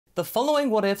The following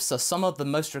what ifs are some of the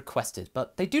most requested,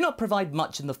 but they do not provide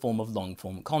much in the form of long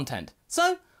form content.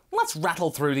 So let's rattle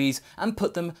through these and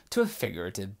put them to a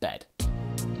figurative bed.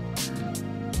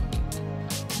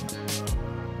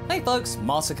 Hey folks,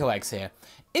 MasakoX here.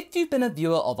 If you've been a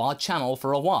viewer of our channel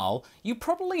for a while, you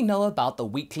probably know about the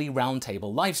weekly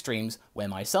roundtable live streams where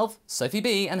myself, Sophie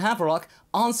B and Haverock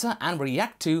answer and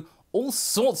react to all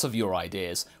sorts of your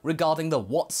ideas regarding the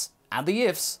whats and the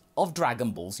ifs of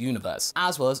Dragon Ball's universe,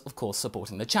 as well as of course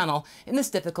supporting the channel in this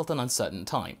difficult and uncertain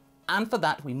time. And for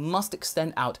that we must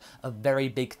extend out a very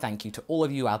big thank you to all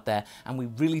of you out there, and we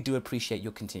really do appreciate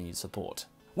your continued support.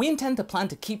 We intend to plan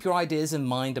to keep your ideas in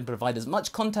mind and provide as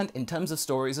much content in terms of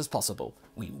stories as possible.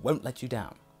 We won't let you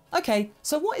down. Okay,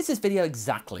 so what is this video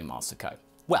exactly, Masako?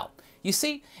 Well, you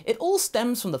see, it all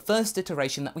stems from the first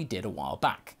iteration that we did a while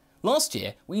back. Last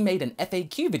year, we made an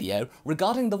FAQ video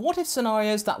regarding the what if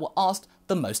scenarios that were asked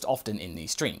the most often in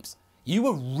these streams. You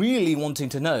were really wanting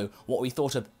to know what we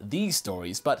thought of these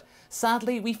stories, but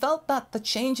sadly we felt that the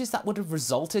changes that would have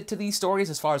resulted to these stories,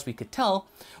 as far as we could tell,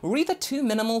 were either too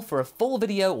minimal for a full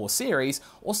video or series,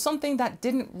 or something that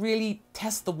didn't really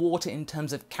test the water in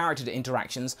terms of character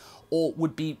interactions or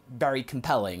would be very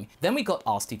compelling. Then we got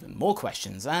asked even more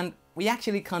questions, and we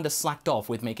actually kind of slacked off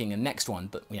with making a next one,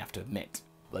 but we have to admit.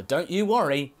 But don't you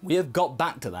worry, we have got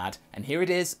back to that, and here it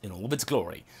is in all of its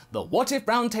glory, the What If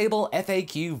Roundtable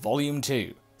FAQ Volume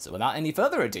 2. So without any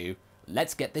further ado,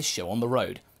 let's get this show on the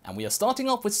road. And we are starting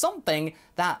off with something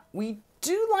that we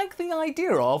do like the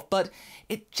idea of, but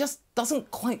it just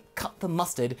doesn't quite cut the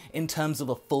mustard in terms of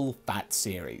a full fat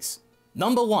series.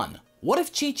 Number 1. What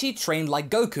if Chi-Chi trained like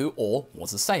Goku or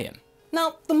was a Saiyan?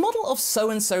 Now, the model of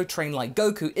so-and-so train like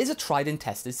Goku is a tried and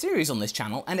tested series on this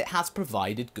channel, and it has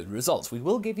provided good results, we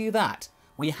will give you that.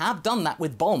 We have done that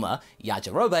with Bulma,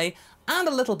 Yajirobe, and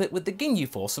a little bit with the Ginyu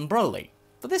Force and Broly.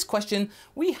 For this question,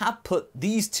 we have put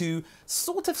these two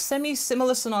sort of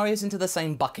semi-similar scenarios into the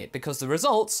same bucket because the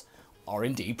results are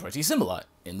indeed pretty similar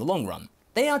in the long run.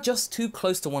 They are just too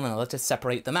close to one another to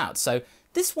separate them out, so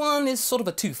this one is sort of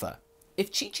a twofer.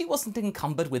 If Chi-Chi wasn't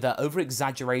encumbered with her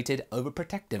over-exaggerated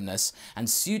overprotectiveness and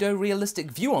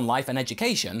pseudo-realistic view on life and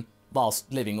education,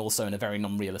 whilst living also in a very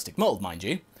non-realistic mold, mind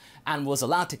you, and was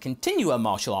allowed to continue her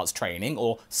martial arts training,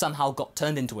 or somehow got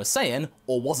turned into a Saiyan,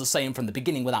 or was a Saiyan from the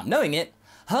beginning without knowing it,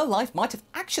 her life might have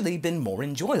actually been more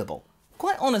enjoyable.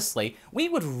 Quite honestly, we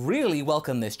would really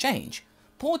welcome this change.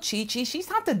 Poor Chi-Chi, she's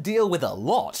had to deal with a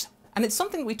lot. And it's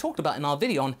something we talked about in our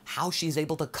video on how she's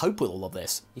able to cope with all of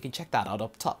this. You can check that out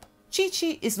up top.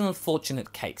 Chi-Chi is an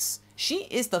unfortunate case. She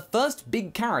is the first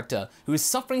big character who is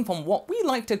suffering from what we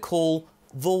like to call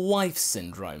the wife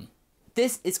syndrome.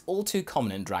 This is all too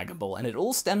common in Dragon Ball, and it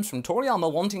all stems from Toriyama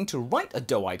wanting to write a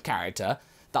doe-eyed character.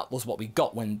 That was what we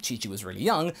got when Chi-Chi was really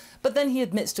young, but then he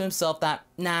admits to himself that,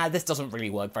 nah, this doesn't really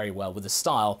work very well with his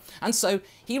style, and so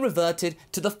he reverted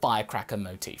to the firecracker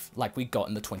motif, like we got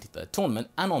in the 23rd tournament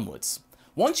and onwards.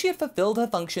 Once she had fulfilled her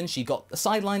function, she got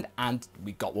sidelined, and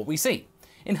we got what we see.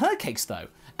 In her case though,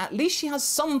 at least she has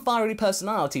some fiery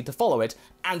personality to follow it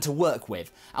and to work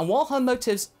with, and while her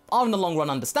motives are in the long run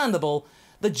understandable,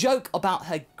 the joke about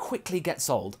her quickly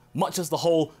gets old, much as the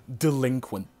whole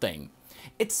delinquent thing.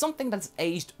 It's something that's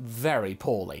aged very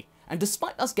poorly, and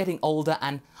despite us getting older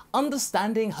and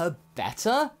understanding her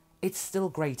better, it's still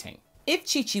grating.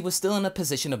 If Chi-Chi was still in a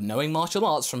position of knowing martial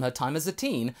arts from her time as a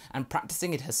teen and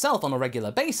practicing it herself on a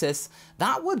regular basis,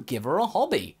 that would give her a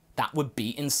hobby. That would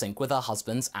be in sync with her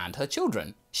husband's and her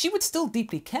children. She would still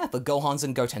deeply care for Gohan's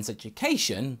and Goten's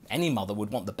education, any mother would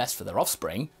want the best for their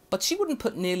offspring, but she wouldn't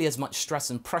put nearly as much stress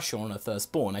and pressure on her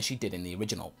firstborn as she did in the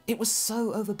original. It was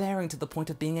so overbearing to the point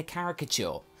of being a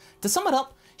caricature. To sum it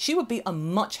up, she would be a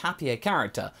much happier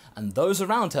character, and those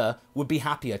around her would be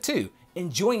happier too,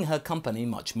 enjoying her company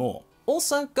much more.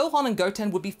 Also, Gohan and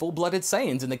Goten would be full-blooded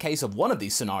Saiyans in the case of one of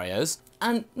these scenarios,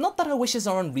 and not that her wishes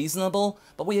are unreasonable,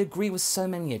 but we agree with so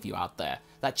many of you out there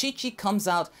that Chi-Chi comes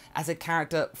out as a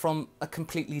character from a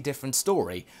completely different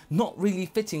story, not really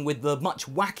fitting with the much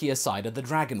wackier side of the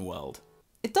dragon world.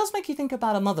 It does make you think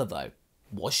about her mother though.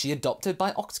 Was she adopted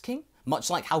by Ox King, much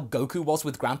like how Goku was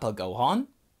with Grandpa Gohan?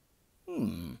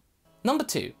 Number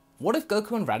 2. What if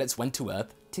Goku and Raditz went to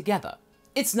Earth together?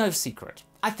 It's no secret.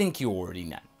 I think you already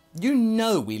know. You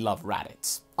know we love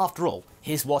Raditz. After all,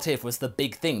 his what if was the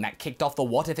big thing that kicked off the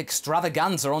what if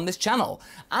extravaganza on this channel,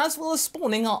 as well as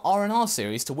spawning our R&R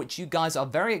series, to which you guys are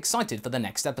very excited for the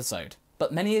next episode.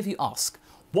 But many of you ask,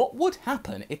 what would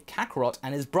happen if Kakarot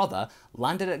and his brother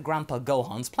landed at Grandpa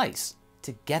Gohan's place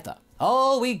together?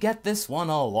 Oh, we get this one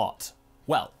a lot.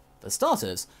 Well, for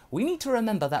starters, we need to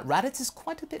remember that Raditz is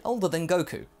quite a bit older than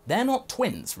Goku. They're not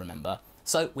twins, remember?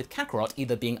 So with Kakarot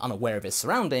either being unaware of his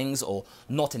surroundings or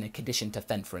not in a condition to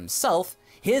fend for himself,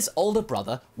 his older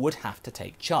brother would have to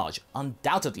take charge,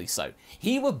 undoubtedly so.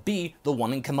 He would be the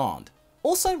one in command.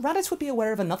 Also, Raditz would be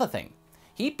aware of another thing.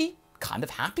 He'd be kind of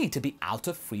happy to be out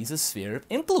of Frieza's sphere of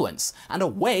influence and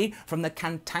away from the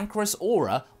cantankerous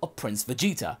aura of Prince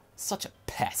Vegeta. Such a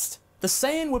pest. The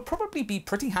Saiyan would probably be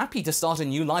pretty happy to start a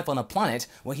new life on a planet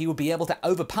where he would be able to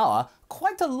overpower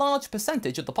quite a large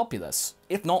percentage of the populace.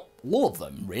 If not all of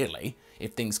them, really,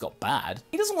 if things got bad.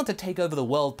 He doesn't want to take over the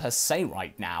world per se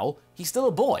right now, he's still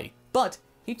a boy, but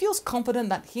he feels confident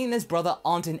that he and his brother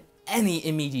aren't in any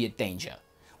immediate danger.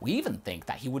 We even think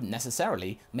that he wouldn't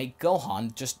necessarily make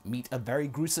Gohan just meet a very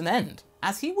gruesome end,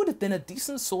 as he would have been a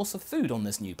decent source of food on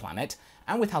this new planet,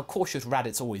 and with how cautious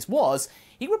Raditz always was,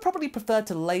 he would probably prefer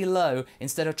to lay low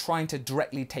instead of trying to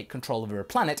directly take control over a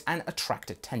planet and attract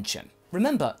attention.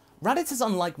 Remember, Raditz is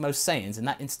unlike most Saiyans in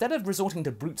that instead of resorting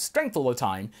to brute strength all the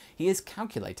time, he is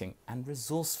calculating and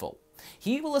resourceful.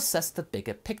 He will assess the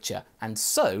bigger picture, and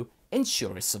so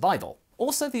ensure his survival.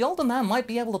 Also, the older man might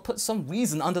be able to put some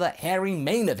reason under that hairy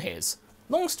mane of his.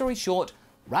 Long story short,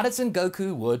 Raditz and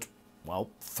Goku would,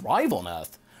 well, thrive on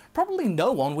Earth. Probably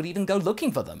no one would even go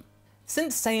looking for them.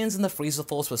 Since Saiyans in the Frieza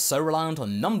Force were so reliant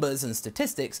on numbers and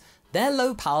statistics, their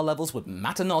low power levels would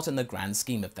matter not in the grand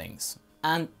scheme of things.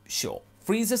 And sure,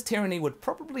 Frieza's tyranny would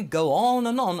probably go on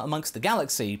and on amongst the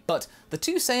galaxy, but the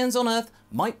two Saiyans on Earth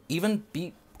might even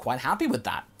be quite happy with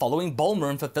that, following Bulma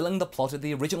and fulfilling the plot of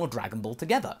the original Dragon Ball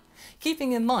together.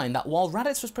 Keeping in mind that while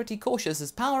Raditz was pretty cautious,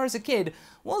 his power as a kid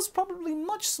was probably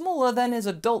much smaller than his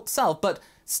adult self, but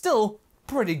still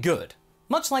pretty good.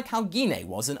 Much like how Gine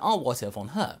was in our What If on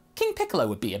Her. King Piccolo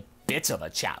would be a bit of a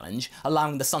challenge,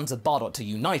 allowing the sons of Bardock to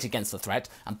unite against the threat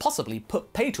and possibly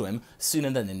put pay to him sooner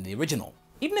than in the original.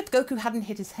 Even if Goku hadn't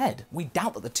hit his head, we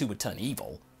doubt that the two would turn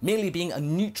evil, merely being a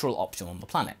neutral option on the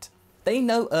planet. They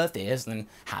know Earth is and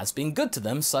has been good to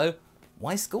them, so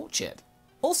why scorch it?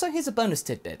 Also, here's a bonus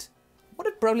tidbit. What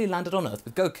if Broly landed on Earth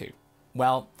with Goku?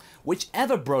 Well,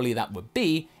 whichever Broly that would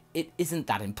be, it isn't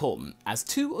that important, as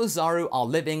two Ozaru are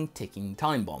living, ticking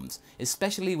time bombs,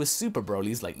 especially with Super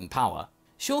Broly's latent power.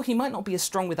 Sure, he might not be as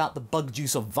strong without the bug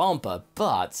juice of Vampa,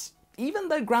 but even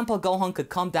though Grandpa Gohan could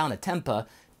calm down a temper,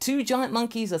 two giant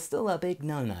monkeys are still a big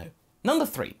no-no. Number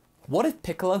 3. What if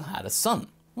Piccolo had a son?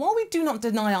 While we do not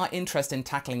deny our interest in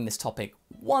tackling this topic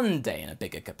one day in a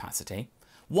bigger capacity,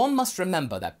 one must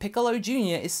remember that Piccolo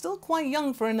Jr. is still quite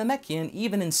young for a Namekian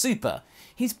even in Super.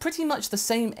 He's pretty much the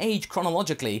same age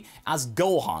chronologically as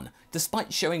Gohan,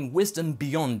 despite showing wisdom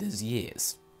beyond his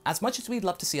years. As much as we'd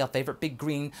love to see our favourite Big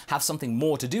Green have something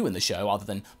more to do in the show other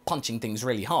than punching things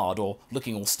really hard or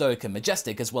looking all stoic and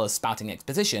majestic as well as spouting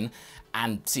exposition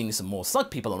and seeing some more slug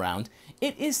people around,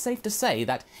 it is safe to say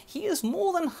that he is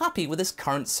more than happy with his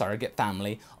current surrogate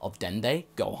family of Dende,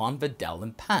 Gohan, Videl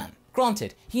and Pan.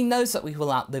 Granted, he knows that we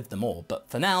will outlive them all, but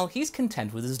for now he's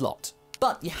content with his lot.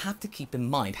 But you have to keep in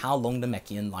mind how long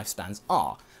Namekian lifespans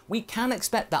are. We can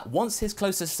expect that once his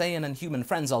closest Saiyan and human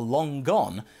friends are long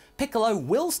gone, Piccolo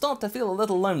will start to feel a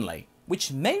little lonely,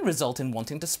 which may result in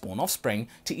wanting to spawn offspring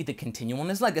to either continue on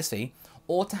his legacy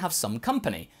or to have some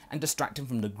company and distract him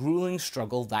from the grueling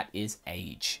struggle that is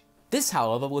age. This,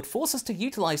 however, would force us to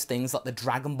utilize things like the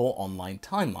Dragon Ball Online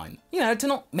timeline. You know, to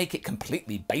not make it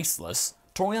completely baseless.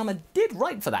 Toriyama did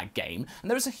write for that game,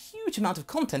 and there is a huge amount of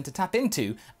content to tap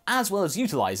into, as well as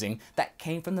utilizing, that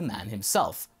came from the man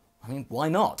himself. I mean, why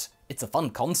not? It's a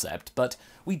fun concept, but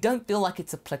we don't feel like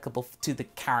it's applicable to the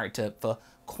character for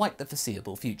quite the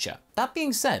foreseeable future. That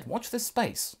being said, watch this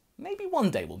space. Maybe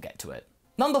one day we'll get to it.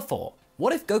 Number 4.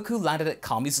 What if Goku landed at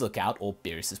Kami's Lookout or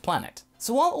Beerus' planet?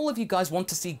 So while all of you guys want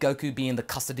to see Goku be in the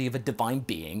custody of a divine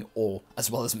being, or as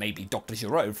well as maybe Dr.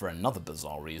 Gero for another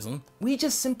bizarre reason, we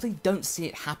just simply don't see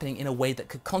it happening in a way that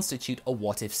could constitute a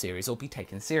what if series or be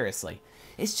taken seriously.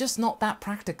 It's just not that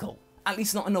practical. At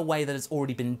least not in a way that has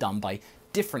already been done by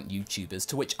different YouTubers,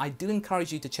 to which I do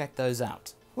encourage you to check those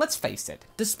out. Let's face it,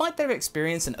 despite their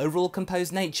experience and overall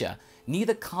composed nature,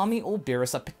 neither Kami or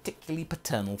Beerus are particularly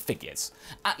paternal figures,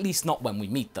 at least not when we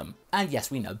meet them. And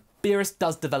yes, we know Beerus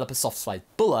does develop a soft side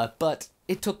Bulla, but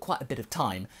it took quite a bit of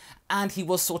time, and he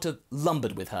was sort of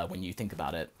lumbered with her when you think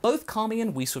about it. Both Kami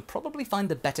and Whis would probably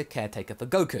find a better caretaker for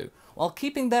Goku, while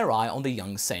keeping their eye on the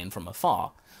young Saiyan from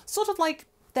afar. Sort of like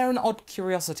they're an odd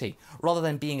curiosity, rather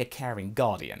than being a caring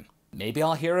guardian. Maybe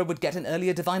our hero would get an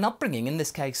earlier divine upbringing in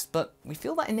this case, but we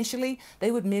feel that initially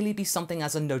they would merely be something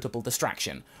as a notable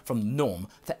distraction from the norm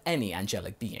for any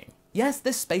angelic being. Yes,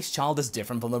 this space child is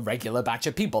different from the regular batch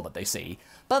of people that they see,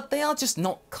 but they are just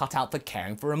not cut out for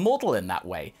caring for a mortal in that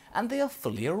way, and they are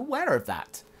fully aware of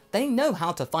that. They know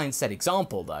how to find said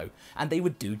example though, and they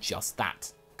would do just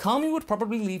that. Kami would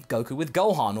probably leave Goku with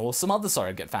Gohan or some other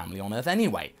surrogate family on Earth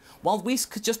anyway, while Whis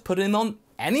could just put him on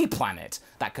any planet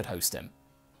that could host him.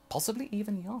 Possibly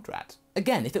even Yardrat.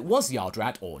 Again, if it was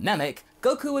Yardrat or Namek,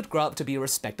 Goku would grow up to be a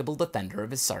respectable defender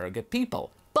of his surrogate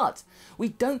people. But we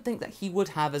don't think that he would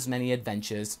have as many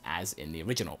adventures as in the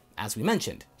original. As we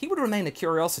mentioned, he would remain a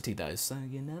curiosity though, so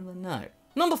you never know.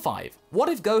 Number 5. What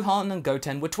if Gohan and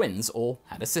Goten were twins or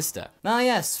had a sister? Ah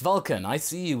yes, Vulcan, I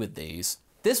see you with these.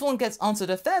 This one gets answered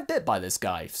a fair bit by this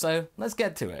guy, so let's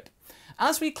get to it.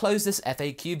 As we close this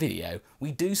FAQ video,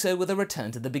 we do so with a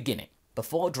return to the beginning,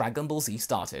 before Dragon Ball Z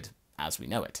started, as we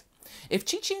know it. If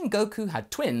Chi-Chi and Goku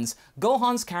had twins,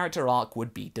 Gohan's character arc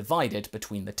would be divided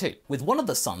between the two, with one of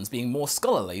the sons being more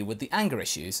scholarly with the anger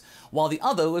issues, while the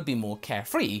other would be more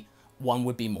carefree. One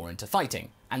would be more into fighting,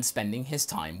 and spending his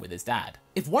time with his dad.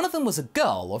 If one of them was a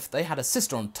girl, or if they had a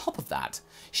sister on top of that,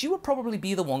 she would probably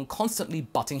be the one constantly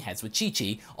butting heads with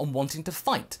Chi-Chi on wanting to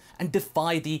fight, and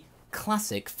defy the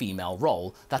classic female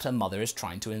role that her mother is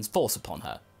trying to enforce upon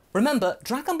her. Remember,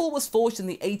 Dragon Ball was forged in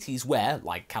the 80s where,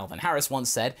 like Calvin Harris once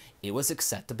said, it was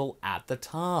acceptable at the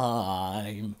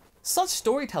time. Such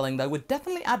storytelling though would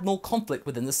definitely add more conflict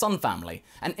within the Son family,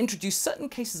 and introduce certain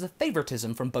cases of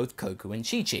favoritism from both Goku and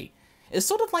Chi-Chi. It's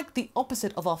sort of like the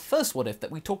opposite of our first what if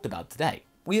that we talked about today.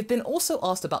 We have been also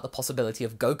asked about the possibility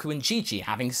of Goku and Chi-Chi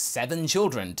having 7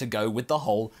 children to go with the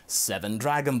whole 7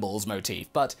 Dragon Balls motif,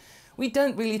 but we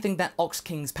don't really think that Ox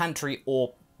King's pantry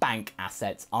or bank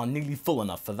assets are nearly full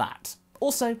enough for that.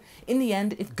 Also, in the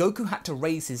end, if Goku had to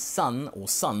raise his son or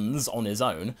sons on his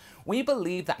own, we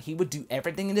believe that he would do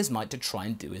everything in his might to try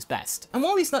and do his best. And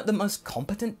while he's not the most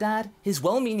competent dad, his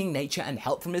well-meaning nature and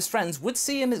help from his friends would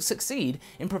see him succeed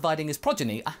in providing his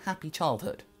progeny a happy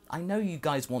childhood. I know you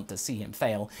guys want to see him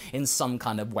fail in some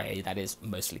kind of way that is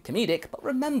mostly comedic, but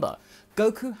remember,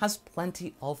 Goku has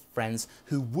plenty of friends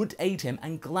who would aid him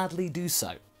and gladly do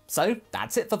so. So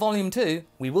that's it for Volume 2.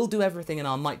 We will do everything in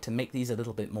our might to make these a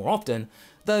little bit more often,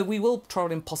 though we will try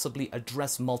and possibly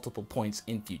address multiple points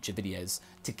in future videos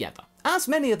together, as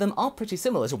many of them are pretty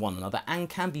similar to one another and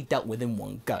can be dealt with in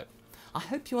one go. I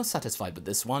hope you are satisfied with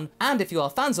this one, and if you are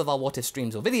fans of our What If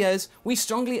streams or videos, we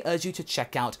strongly urge you to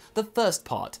check out the first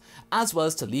part, as well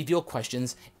as to leave your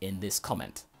questions in this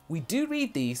comment. We do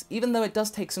read these, even though it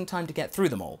does take some time to get through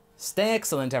them all. Stay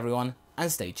excellent everyone,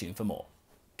 and stay tuned for more.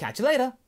 Catch you later!